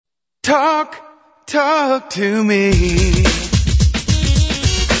Talk to me.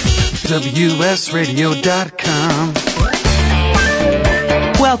 WSRadio.com.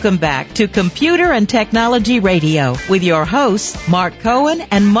 Welcome back to Computer and Technology Radio with your hosts, Mark Cohen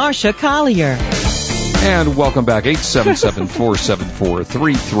and Marcia Collier. And welcome back,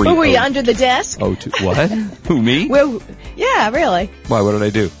 877-474-3300. Who were you, under the desk? What? Who, me? Well, yeah, really. Why, what did I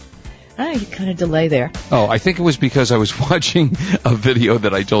do? You kind of delay there. Oh, I think it was because I was watching a video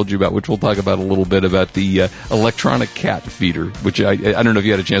that I told you about, which we'll talk about a little bit, about the electronic cat feeder, which I don't know if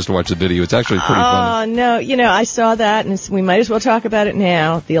you had a chance to watch the video. It's actually pretty funny. Oh, no, I saw that, and we might as well talk about it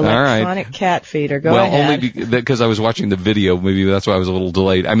now, the electronic cat feeder. Go ahead. Well, only because I was watching the video. Maybe that's why I was a little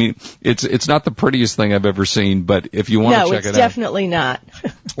delayed. I mean, it's not the prettiest thing I've ever seen, but if you want to check it out. No, it's definitely not.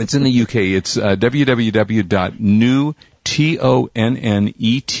 It's in the UK. It's www.newtonnet.co.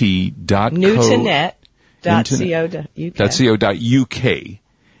 Newtonet.co.uk.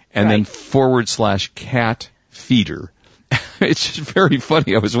 And then /cat feeder. It's just very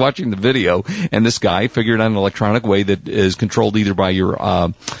funny. I was watching the video, and this guy figured out an electronic way that is controlled either by your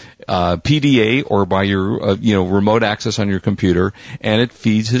PDA or by your remote access on your computer, and it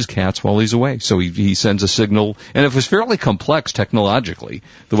feeds his cats while he's away. So he sends a signal, and it was fairly complex technologically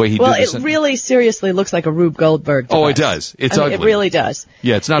the way he did this. Well, it really seriously looks like a Rube Goldberg device. Oh, it does. It's ugly. It really does.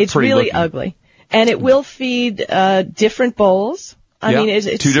 Yeah, it's not pretty really looking. ugly, and it will feed different bowls. I mean, it's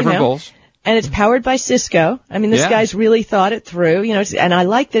two different bowls. And it's powered by Cisco. I mean, this guy's really thought it through, and I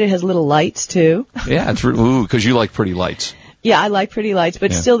like that it has little lights, too. Yeah, because you like pretty lights. Yeah, I like pretty lights,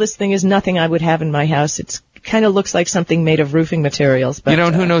 but still this thing is nothing I would have in my house. It kind of looks like something made of roofing materials. But,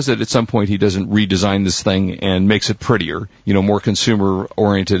 and who knows that at some point he doesn't redesign this thing and makes it prettier, more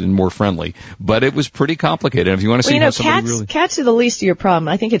consumer-oriented and more friendly. But it was pretty complicated. And if you want to see how somebody cats are the least of your problem.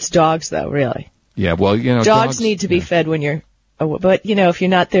 I think it's dogs, though, really. Yeah, well, dogs need to be fed when you're... But, if you're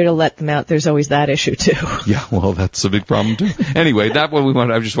not there to let them out, there's always that issue, too. Yeah, well, that's a big problem, too. Anyway, that's what we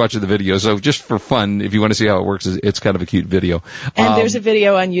want. I was just watching the video. So just for fun, if you want to see how it works, it's kind of a cute video. And there's a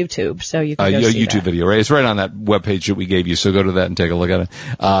video on YouTube, so you can go see YouTube video, right? It's right on that webpage that we gave you, so go to that and take a look at it.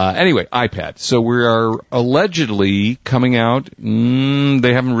 Anyway, iPad. So we are allegedly coming out.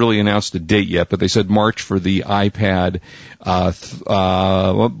 They haven't really announced a date yet, but they said March for the iPad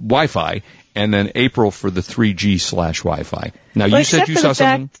Wi-Fi. And then April for the 3G/Wi-Fi. Now, you said you saw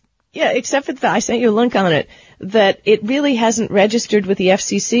something? Yeah, except for the fact, I sent you a link on it, that it really hasn't registered with the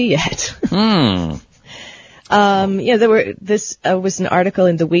FCC yet. This was an article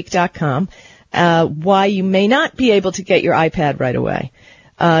in theweek.com, why you may not be able to get your iPad right away.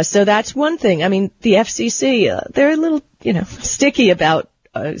 So that's one thing. I mean, the FCC, they're a little, sticky about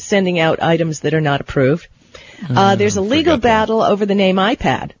sending out items that are not approved. There's a legal battle over the name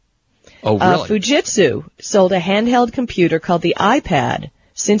iPad. Oh, really? Fujitsu sold a handheld computer called the iPad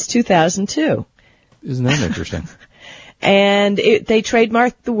since 2002. Isn't that interesting? And they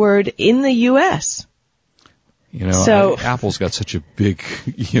trademarked the word in the U.S. Apple's got such a big,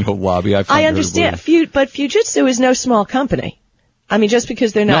 lobby. I understand, but Fujitsu is no small company. I mean, just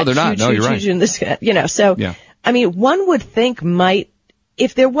because they're not huge, you're right. in this, so, yeah. I mean, one would think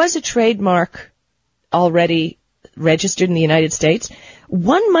if there was a trademark already registered in the United States,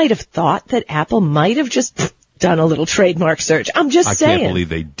 one might have thought that Apple might have just done a little trademark search. I'm just saying. I can't believe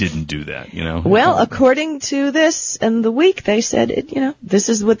they didn't do that, Well, according to this and the week, they said, this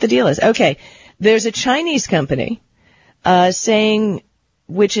is what the deal is. Okay. There's a Chinese company, saying,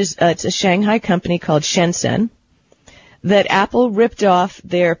 it's a Shanghai company called Shenzhen, that Apple ripped off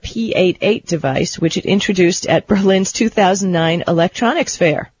their P88 device, which it introduced at Berlin's 2009 Electronics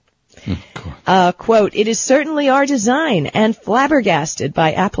Fair. Quote, "It is certainly our design," and flabbergasted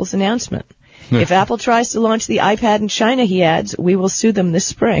by Apple's announcement. If Apple tries to launch the iPad in China, he adds, we will sue them this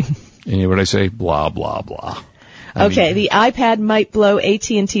spring. And you know what I say? Blah, blah, blah. The iPad might blow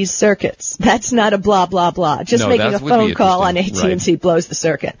AT&T's circuits. That's not a blah, blah, blah. Just making a phone call on AT&T blows the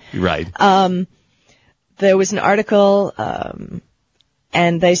circuit. Right. There was an article,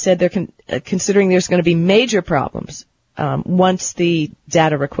 and they said they're considering there's going to be major problems once the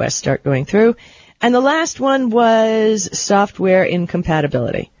data requests start going through. And the last one was software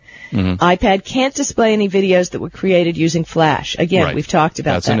incompatibility. Mm-hmm. iPad can't display any videos that were created using Flash. Again, we've talked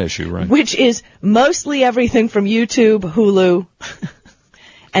about that. That's an issue, right? Which is mostly everything from YouTube, Hulu,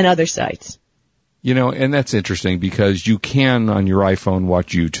 and other sites. And that's interesting because you can, on your iPhone,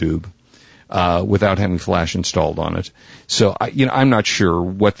 watch YouTube without having Flash installed on it. So, I'm not sure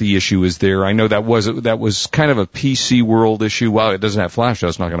what the issue is there. I know that was kind of a PC world issue. Well, it doesn't have Flash, so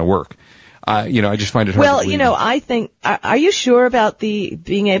it's not going to work. I just find it hard to believe. I think, are you sure about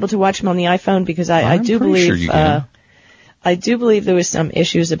being able to watch them on the iPhone? Because I do believe, sure you can. I do believe there was some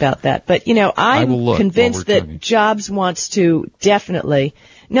issues about that. But, I'm convinced that Jobs wants to definitely...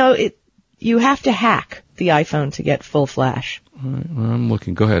 No, you have to hack the iPhone to get full flash. I'm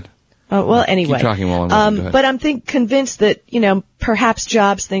looking. Go ahead. Oh, well, anyway. Keep talking while I'm looking. But I'm convinced that, perhaps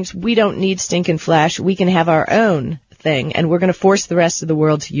Jobs thinks we don't need stinking flash. We can have our own thing, and we're going to force the rest of the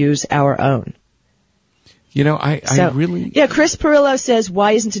world to use our own. I really... Yeah, Chris Perillo says,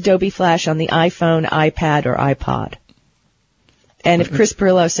 why isn't Adobe Flash on the iPhone, iPad, or iPod? And if Chris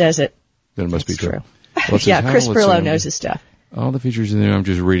Perillo says it, then it must be true. Yeah, Chris Perillo knows his stuff. All the features in there, I'm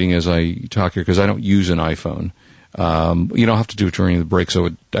just reading as I talk here because I don't use an iPhone. I'll have to do it during the break so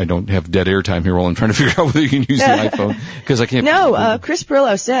I don't have dead air time here while I'm trying to figure out whether you can use the iPhone because I can't. No, Chris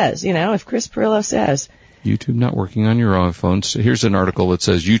Perillo says, if Chris Perillo says. YouTube not working on your iPhone. So here's an article that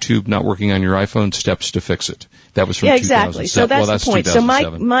says YouTube not working on your iPhone, steps to fix it. That was from 2007. Exactly. So that's the point. So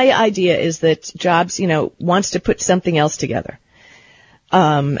my idea is that Jobs, wants to put something else together.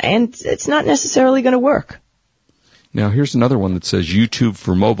 And it's not necessarily going to work. Now here's another one that says YouTube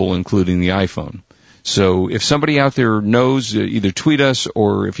for mobile, including the iPhone. So if somebody out there knows, either tweet us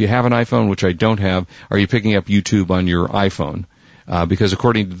or if you have an iPhone, which I don't have, are you picking up YouTube on your iPhone? Because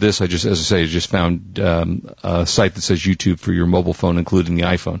according to this, I just found a site that says YouTube for your mobile phone, including the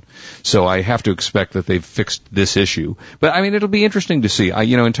iPhone. So I have to expect that they've fixed this issue. But it'll be interesting to see.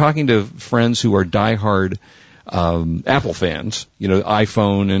 In talking to friends who are diehard Apple fans,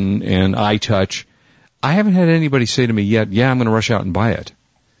 iPhone and iTouch, I haven't had anybody say to me yet, I'm going to rush out and buy it.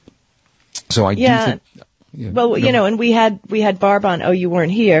 So I do think... Yeah, well, and we had Barb on, you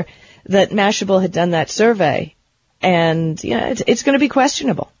weren't here, that Mashable had done that survey. And, it's going to be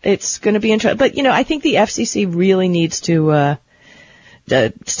questionable. It's going to be interesting. But, I think the FCC really needs to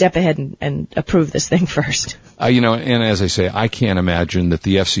step ahead and approve this thing first. And as I say, I can't imagine that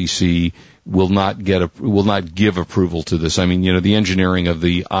the FCC will not give approval to this. The engineering of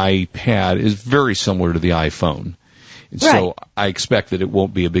the iPad is very similar to the iPhone. Right. So I expect that it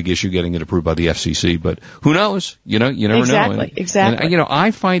won't be a big issue getting it approved by the FCC, but who knows? You never know. Exactly. And,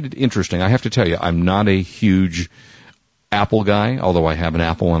 I find it interesting. I have to tell you, I'm not a huge Apple guy, although I have an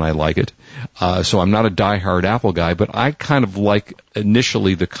Apple and I like it. So I'm not a diehard Apple guy, but I kind of like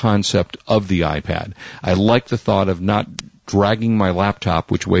initially the concept of the iPad. I like the thought of not dragging my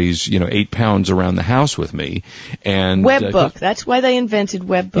laptop, which weighs, 8 pounds around the house with me. And WebBook. That's why they invented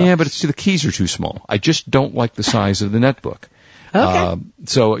WebBook. Yeah, but the keys are too small. I just don't like the size of the netbook. Okay.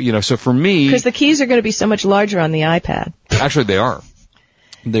 So for me... Because the keys are going to be so much larger on the iPad. Actually, they are.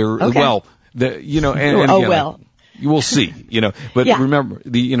 They're, okay. You will see, but remember,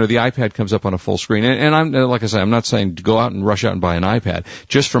 the iPad comes up on a full screen. And I'm, like I say, I'm not saying to go out and rush out and buy an iPad.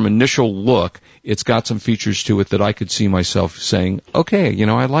 Just from initial look, it's got some features to it that I could see myself saying, okay,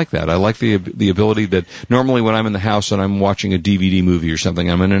 I like that. I like the ability that normally when I'm in the house and I'm watching a DVD movie or something,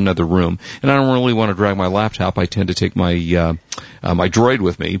 I'm in another room and I don't really want to drag my laptop. I tend to take my, my Droid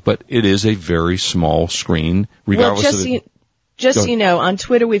with me, but it is a very small screen, regardless of the... Just so you know, on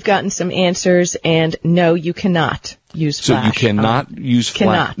Twitter we've gotten some answers, and no, you cannot use Flash. So you cannot use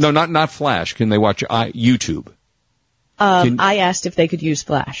Flash? No, not Flash. Can they watch YouTube? I asked if they could use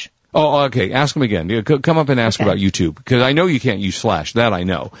Flash. Oh, okay. Ask them again. Come up and ask about YouTube. Because I know you can't use Flash. That I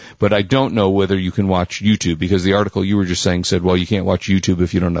know. But I don't know whether you can watch YouTube, because the article you were just saying said, well, you can't watch YouTube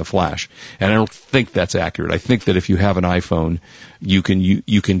if you don't have Flash. And I don't think that's accurate. I think that if you have an iPhone, you can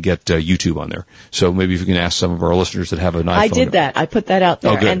get YouTube on there. So maybe if you can ask some of our listeners that have an iPhone. I did that. I put that out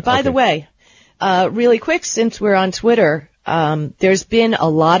there. Oh, good. And by the way, really quick, since we're on Twitter, there's been a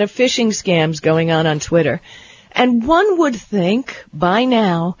lot of phishing scams going on Twitter. And one would think by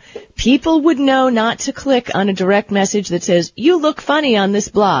now people would know not to click on a direct message that says, you look funny on this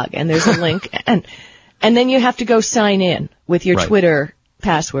blog, and there's a link, and then you have to go sign in with your Twitter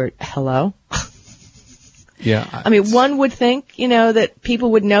password. Hello? Yeah. I mean, one would think, that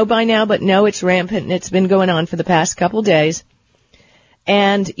people would know by now, but no, it's rampant and it's been going on for the past couple days.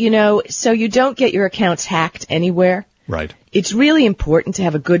 And, so you don't get your accounts hacked anywhere. Right. It's really important to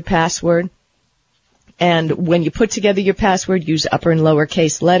have a good password. And when you put together your password, use upper and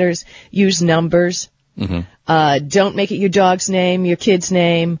lowercase letters, use numbers. Mm-hmm. Don't make it your dog's name, your kid's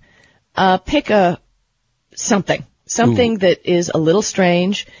name. Pick something that is a little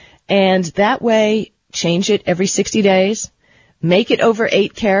strange, and that way change it every 60 days. Make it over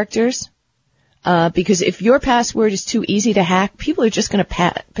 8 characters, because if your password is too easy to hack, people are just going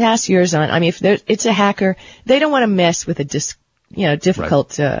to pass yours on. I mean, if it's a hacker, they don't want to mess with a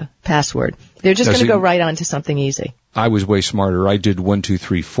difficult password. They're just going to go right on to something easy. I was way smarter. I did 1, 2,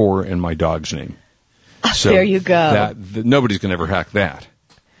 3, 4 in my dog's name. So there you go. Nobody's going to ever hack that.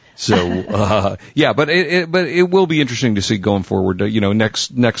 So, but it will be interesting to see going forward.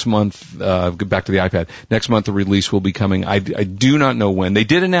 Next month, back to the iPad. Next month, the release will be coming. I do not know when. They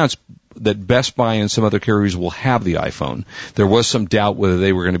did announce that Best Buy and some other carriers will have the iPhone. There was some doubt whether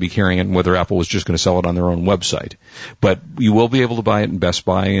they were going to be carrying it and whether Apple was just going to sell it on their own website. But you will be able to buy it in Best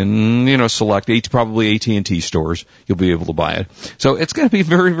Buy and, select probably AT&T stores. You'll be able to buy it. So it's going to be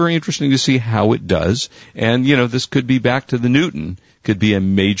very, very interesting to see how it does. And, this could be back to the Newton, could be a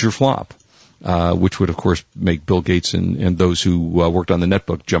major flop. Which would, of course, make Bill Gates and those who worked on the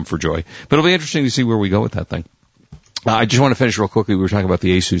netbook jump for joy. But it'll be interesting to see where we go with that thing. I just want to finish real quickly. We were talking about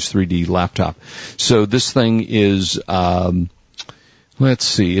the Asus 3D laptop. So this thing is, it's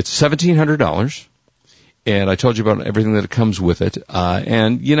 $1,700. And I told you about everything that comes with it. It's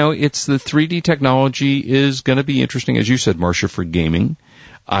the 3D technology is going to be interesting, as you said, Marcia, for gaming.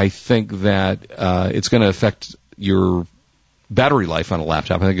 I think that it's going to affect your battery life on a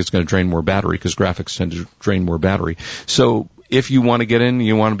laptop. I think it's going to drain more battery because graphics tend to drain more battery. So if you want to get in,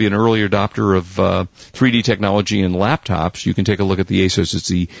 you want to be an early adopter of 3D technology in laptops, you can take a look at the Asus. It's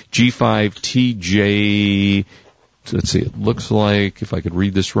the G5 TJ, let's see, it looks like, if I could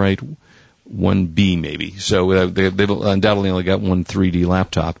read this right, 1B maybe. So they've undoubtedly only got one 3D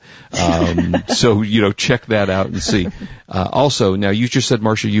laptop. So, check that out and see. Also, now you just said,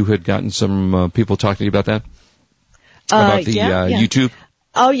 Marcia, you had gotten some people talking to you about that? About the YouTube?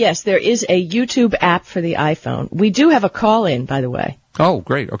 Oh, yes, there is a YouTube app for the iPhone. We do have a call-in, by the way. Oh,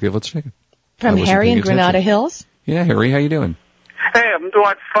 great. Okay, let's take it. From Harry in Granada Hills. Yeah, Harry, how you doing? Hey, I'm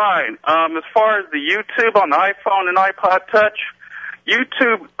doing fine. As far as the YouTube on the iPhone and iPod Touch,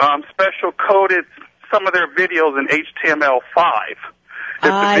 YouTube special coded some of their videos in HTML5. If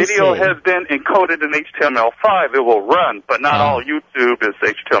the video has been encoded in HTML5, it will run, but not all YouTube is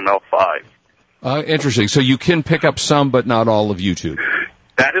HTML5. Interesting. So you can pick up some, but not all of YouTube.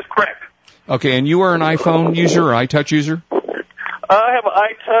 That is correct. Okay, and you are an iPhone user or iTouch user? I have an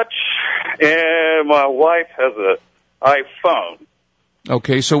iTouch, and my wife has an iPhone.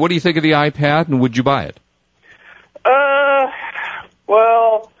 Okay, so what do you think of the iPad, and would you buy it?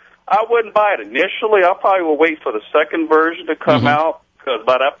 Well, I wouldn't buy it initially. I probably will wait for the second version to come out, because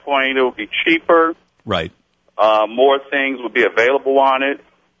by that point it will be cheaper. Right. More things will be available on it.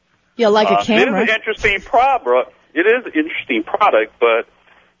 Yeah, like a camera. It is an interesting product. It is an interesting product, but,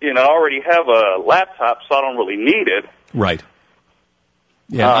 I already have a laptop, so I don't really need it. Right.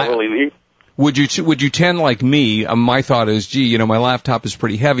 Yeah. I don't really need. Would you tend like me? My thought is, my laptop is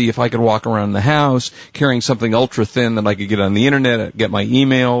pretty heavy. If I could walk around the house carrying something ultra thin that I could get on the internet, get my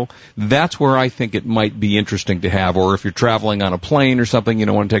email, that's where I think it might be interesting to have. Or if you're traveling on a plane or something, you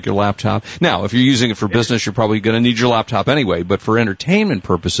don't want to take your laptop. Now, if you're using it for business, you're probably going to need your laptop anyway. But for entertainment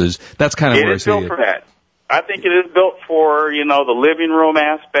purposes, that's kind of where I see it. It is built for that. I think it is built for, the living room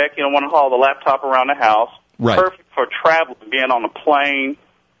aspect. You don't want to haul the laptop around the house. Right. Perfect for traveling, being on a plane.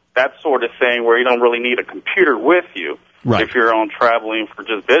 That sort of thing where you don't really need a computer with you. Right. If you're on traveling for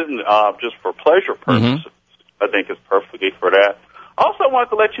just business, just for pleasure purposes, I think it's perfectly for that. Also, I wanted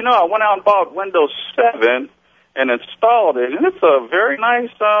to let you know I went out and bought Windows 7 and installed it, and it's a very nice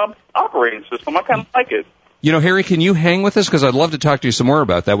operating system. I kind of like it. Harry, can you hang with us? Because I'd love to talk to you some more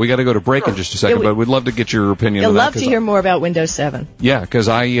about that. We got to go to break in just a second, but we'd love to get your opinion on that. I'd love to hear more about Windows 7. Yeah, because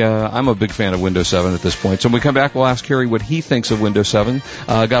I'm a big fan of Windows 7 at this point. So when we come back, we'll ask Harry what he thinks of Windows 7.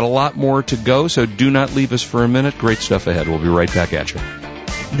 Got a lot more to go, so do not leave us for a minute. Great stuff ahead. We'll be right back at you.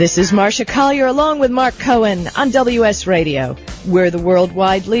 This is Marcia Collier along with Mark Cohen on WS Radio. We're the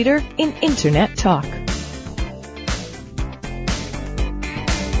worldwide leader in Internet talk.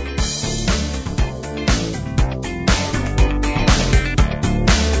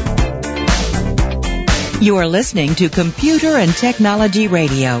 You are listening to Computer and Technology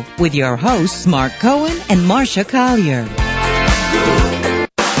Radio with your hosts Mark Cohen and Marcia Collier.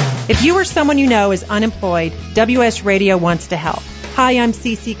 If you or someone you know is unemployed, WS Radio wants to help. Hi, I'm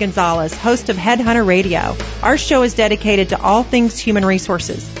Cece Gonzalez, host of Headhunter Radio. Our show is dedicated to all things human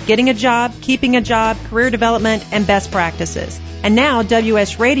resources, getting a job, keeping a job, career development, and best practices. And now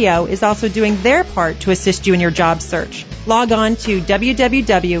WS Radio is also doing their part to assist you in your job search. Log on to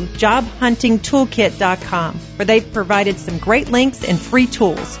www.jobhuntingtoolkit.com, where they've provided some great links and free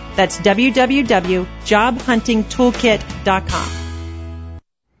tools. That's www.jobhuntingtoolkit.com.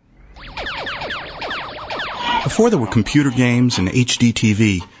 Before there were computer games and HD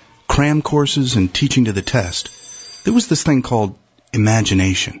TV, cram courses and teaching to the test, there was this thing called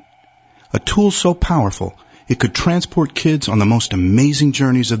imagination. A tool so powerful it could transport kids on the most amazing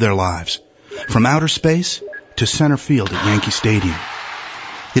journeys of their lives, from outer space to center field at Yankee Stadium.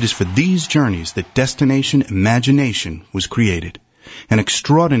 It is for these journeys that Destination Imagination was created. An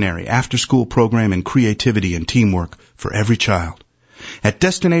extraordinary after-school program in creativity and teamwork for every child. At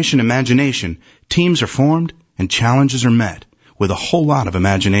Destination Imagination, teams are formed and challenges are met with a whole lot of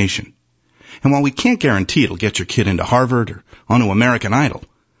imagination. And while we can't guarantee it'll get your kid into Harvard or onto American Idol,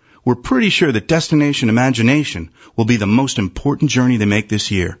 we're pretty sure that Destination Imagination will be the most important journey they make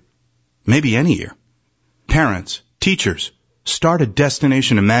this year. Maybe any year. Parents, teachers, start a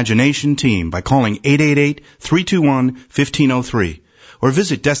Destination Imagination team by calling 888-321-1503 or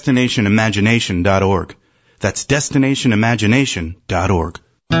visit DestinationImagination.org. That's DestinationImagination.org.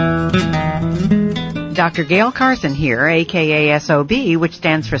 Dr. Gail Carson here, a.k.a. SOB, which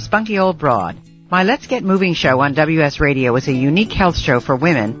stands for Spunky Old Broad. My Let's Get Moving show on WS Radio is a unique health show for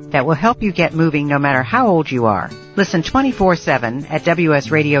women that will help you get moving no matter how old you are. Listen 24/7 at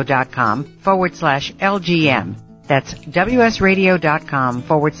WSRadio.com/LGM. That's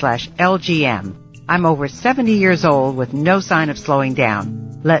WSRadio.com/LGM. I'm over 70 years old with no sign of slowing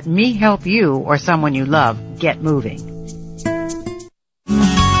down. Let me help you or someone you love get moving.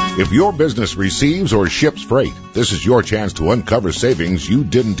 If your business receives or ships freight, this is your chance to uncover savings you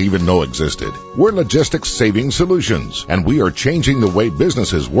didn't even know existed. We're Logistics Saving Solutions, and we are changing the way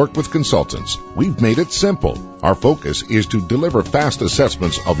businesses work with consultants. We've made it simple. Our focus is to deliver fast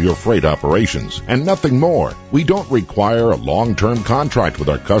assessments of your freight operations, and nothing more. We don't require a long-term contract with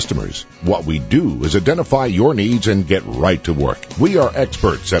our customers. What we do is identify your needs and get right to work. We are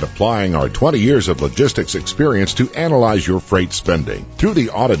experts at applying our 20 years of logistics experience to analyze your freight spending. Through the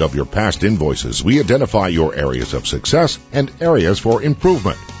audit of your past invoices, we identify your areas of success and areas for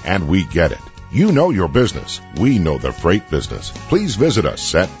improvement, and we get it. You know your business. We know the freight business. Please visit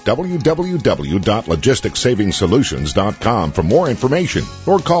us at www.logisticsavingsolutions.com for more information,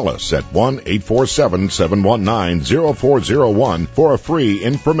 or call us at 1-847-719-0401 for a free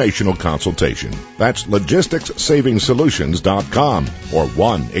informational consultation. That's logisticsavingsolutions.com or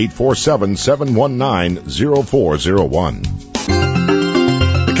 1-847-719-0401.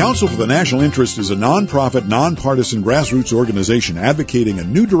 The Council for the National Interest is a nonprofit, nonpartisan grassroots organization advocating a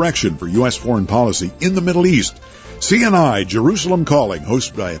new direction for U.S. foreign policy in the Middle East. CNI Jerusalem Calling,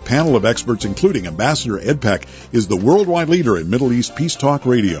 hosted by a panel of experts including Ambassador Ed Peck, is the worldwide leader in Middle East Peace Talk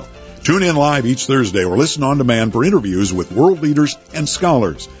Radio. Tune in live each Thursday or listen on demand for interviews with world leaders and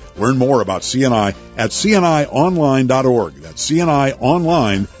scholars. Learn more about CNI at cnionline.org. That's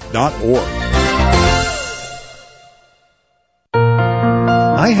cnionline.org.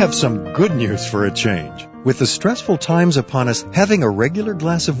 I have some good news for a change. With the stressful times upon us, having a regular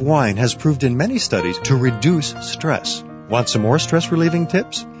glass of wine has proved in many studies to reduce stress. Want some more stress-relieving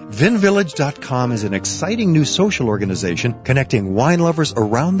tips? VinVillage.com is an exciting new social organization connecting wine lovers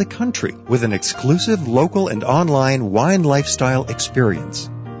around the country with an exclusive local and online wine lifestyle experience.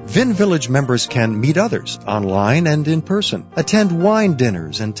 Vin Village members can meet others online and in person, attend wine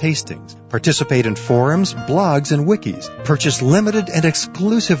dinners and tastings, participate in forums, blogs, and wikis, purchase limited and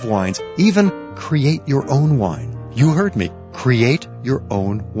exclusive wines, even create your own wine. You heard me. Create your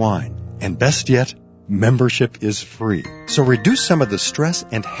own wine. And best yet, membership is free. So reduce some of the stress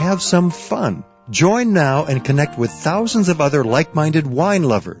and have some fun. Join now and connect with thousands of other like-minded wine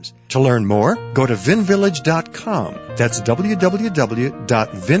lovers. To learn more, go to vinvillage.com. That's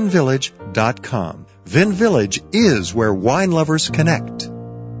www.vinvillage.com. Vin Village is where wine lovers connect.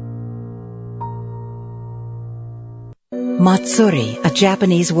 Matsuri, a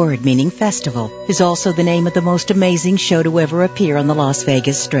Japanese word meaning festival, is also the name of the most amazing show to ever appear on the Las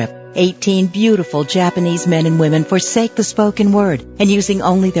Vegas Strip. 18 beautiful Japanese men and women forsake the spoken word and using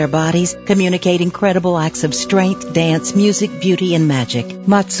only their bodies, communicate incredible acts of strength, dance, music, beauty, and magic.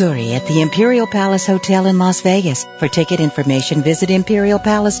 Matsuri at the Imperial Palace Hotel in Las Vegas. For ticket information, visit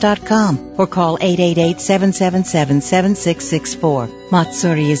imperialpalace.com or call 888-777-7664.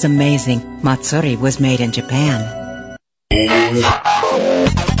 Matsuri is amazing. Matsuri was made in Japan.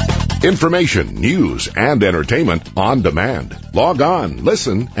 Information, news, and entertainment on demand. Log on,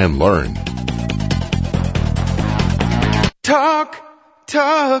 listen, and learn. Talk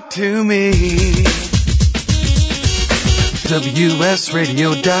to me.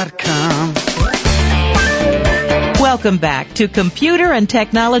 WSRadio.com. Welcome back to Computer and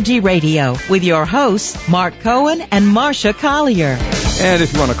Technology Radio with your hosts, Mark Cohen and Marcia Collier. And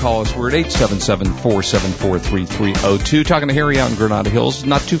if you want to call us, we're at 877-474-3302. Talking to Harry out in Granada Hills.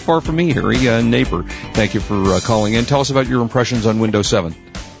 Not too far from me, Harry, neighbor. Thank you for calling in. Tell us about your impressions on Windows 7.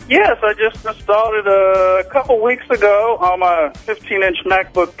 Yes, I just installed it a couple weeks ago on my 15-inch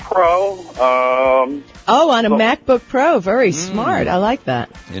MacBook Pro. On a MacBook Pro. Very smart. I like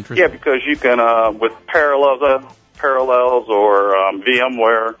that. Interesting. Yeah, because you can, with Parallels or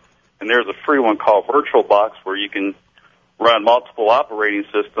VMware, and there's a free one called VirtualBox where you can run multiple operating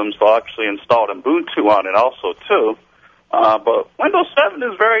systems, so I actually installed Ubuntu on it also, too. But Windows 7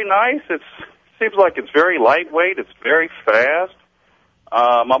 is very nice. It seems like it's very lightweight. It's very fast.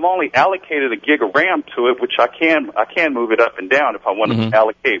 I'm only allocated a gig of RAM to it, which I can move it up and down if I want to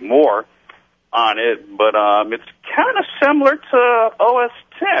allocate more on it. But it's kind of similar to OS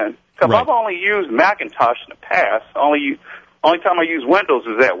 10, because I've only used Macintosh in the past. Only time I use Windows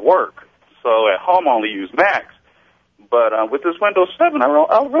is at work. So at home I only use Macs. But with this Windows 7, I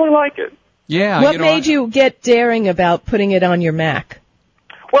really like it. Yeah. What made you get daring about putting it on your Mac?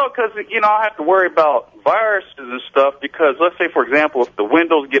 Well, because, I have to worry about viruses and stuff because, let's say, for example, if the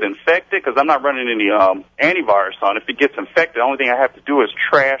Windows get infected, because I'm not running any antivirus on it, if it gets infected, the only thing I have to do is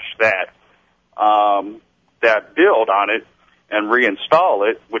trash that build on it and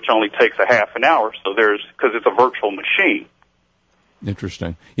reinstall it, which only takes a half an hour, because it's a virtual machine.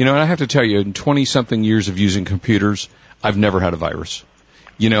 Interesting. And I have to tell you, in 20-something years of using computers, I've never had a virus.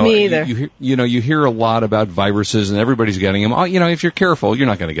 Me either. You hear a lot about viruses, and everybody's getting them. If you're careful, you're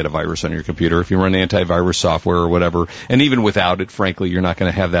not going to get a virus on your computer if you run antivirus software or whatever. And even without it, frankly, you're not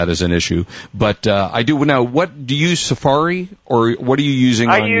going to have that as an issue. But I do now. What do you use, Safari, or what are you using?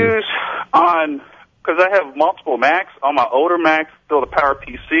 Because I have multiple Macs on my older Macs, still the Power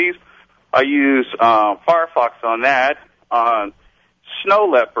PCs. I use Firefox on that. On Snow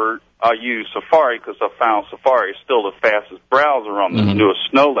Leopard, I use Safari because I found Safari is still the fastest browser on the newest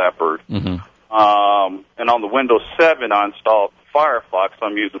Snow Leopard. And on the Windows 7, I installed Firefox.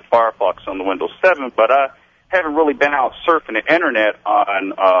 I'm using Firefox on the Windows 7, but I haven't really been out surfing the Internet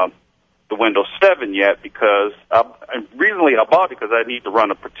on the Windows 7 yet because recently I bought it because I need to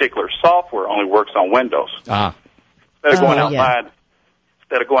run a particular software. It only works on Windows. Instead of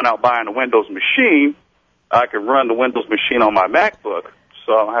going out buying a Windows machine, I can run the Windows machine on my MacBook,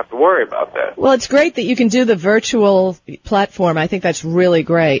 so I don't have to worry about that. Well, it's great that you can do the virtual platform. I think that's really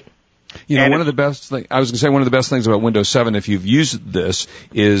great. One of the best things about Windows 7, if you've used this,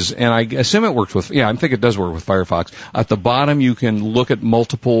 is, and I assume it works with, I think it does work with Firefox. At the bottom, you can look at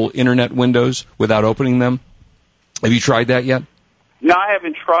multiple Internet windows without opening them. Have you tried that yet? No, I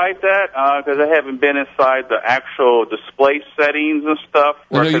haven't tried that because I haven't been inside the actual display settings and stuff.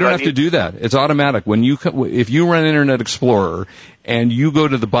 Well, no, you don't have to do that. It's automatic. If you run Internet Explorer and you go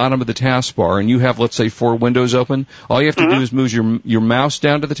to the bottom of the taskbar and you have, let's say, 4 windows open, all you have to do is move your mouse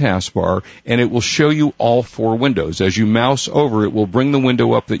down to the taskbar and it will show you all 4 windows. As you mouse over, it will bring the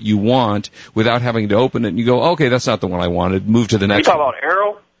window up that you want without having to open it. And you go, okay, that's not the one I wanted. Move to the next one. You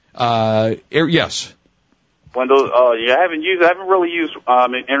talking about Arrow? Yes. Windows, I haven't really used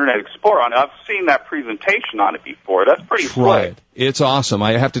Internet Explorer on it. I've seen that presentation on it before. That's pretty slick. Try it. It's awesome.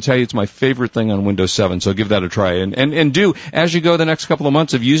 I have to tell you, it's my favorite thing on Windows 7, so give that a try. And do, as you go the next couple of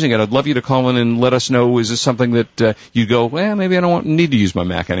months of using it, I'd love you to call in and let us know, is this something that you go, well, maybe I don't need to use my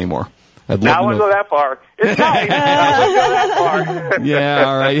Mac anymore. I wouldn't go that far. It's nice. I wouldn't go that far. Yeah,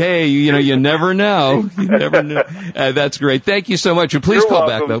 all right. Hey, you never know. You never know. That's great. Thank you so much. And please call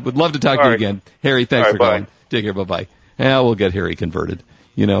back, though. Would love to talk to you again. Harry, thanks for calling. Take care. Bye-bye. We'll get Harry converted.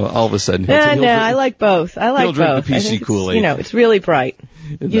 All of a sudden. I like both. He'll drink the PC Kool-Aid. It's really bright.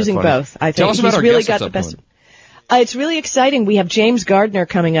 Using both, I think. Tell us about our really guests got the best. It's really exciting. We have James Gardner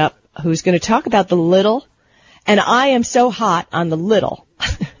coming up, who's going to talk about the little, and I am so hot on the little.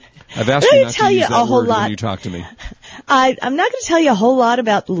 I've asked you not to use that word when you talk to me. I'm not going to tell you a whole lot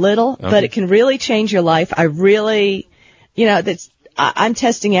about little, but it can really change your life. I really, I'm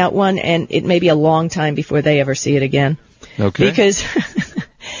testing out one, and it may be a long time before they ever see it again. Okay. Because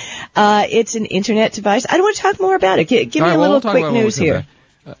it's an Internet device. I don't want to talk more about it. Give me a little quick news here.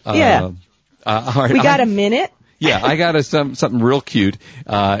 All right. We got a minute? Yeah, I got something real cute.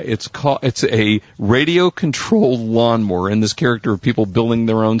 It's a radio-controlled lawnmower, and this character of people building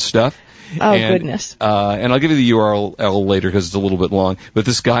their own stuff. Goodness. And I'll give you the URL later because it's a little bit long. But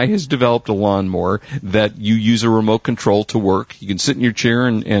this guy has developed a lawnmower that you use a remote control to work. You can sit in your chair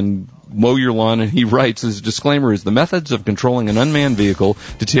and mow your lawn, and he writes, his disclaimer is, the methods of controlling an unmanned vehicle,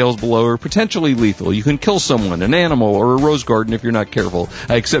 details below, are potentially lethal. You can kill someone, an animal, or a rose garden if you're not careful.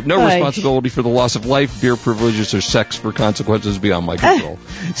 I accept no responsibility for the loss of life, beer privileges, or sex for consequences beyond my control.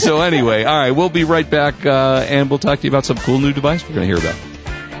 So anyway, all right, we'll be right back, and we'll talk to you about some cool new device we're going to hear about.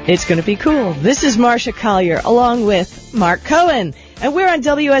 It's going to be cool. This is Marsha Collier, along with Mark Cohen, and we're on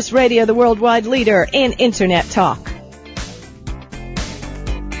WS Radio, the worldwide leader in Internet talk.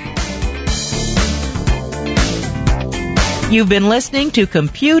 You've been listening to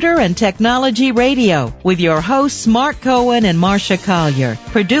Computer and Technology Radio with your hosts Mark Cohen and Marsha Collier,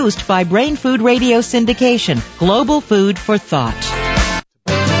 produced by Brain Food Radio Syndication, global food for thought.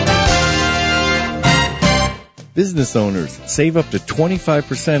 Business owners, save up to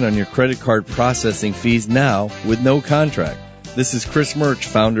 25% on your credit card processing fees now with no contract. This is Chris Murch,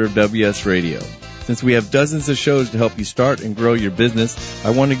 founder of WS Radio. Since we have dozens of shows to help you start and grow your business,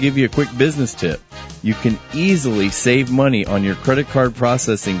 I want to give you a quick business tip. You can easily save money on your credit card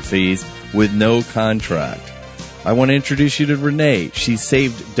processing fees with no contract. I want to introduce you to Renee. She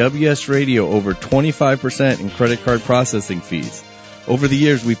saved WS Radio over 25% in credit card processing fees. Over the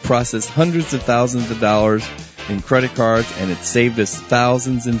years, we've processed hundreds of thousands of dollars in credit cards, and it's saved us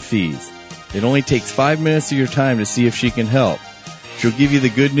thousands in fees. It only takes 5 minutes of your time to see if she can help. She'll give you the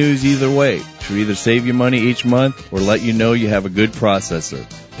good news either way. She'll either save you money each month or let you know you have a good processor.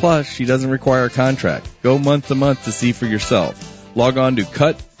 Plus, she doesn't require a contract. Go month to month to see for yourself. Log on to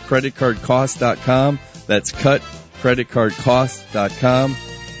cutcreditcardcost.com. That's cutcreditcardcost.com.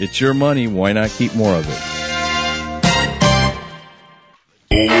 It's your money. Why not keep more of it?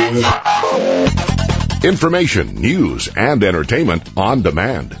 Information, news, and entertainment on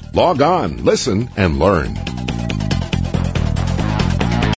demand. Log on, listen, and learn.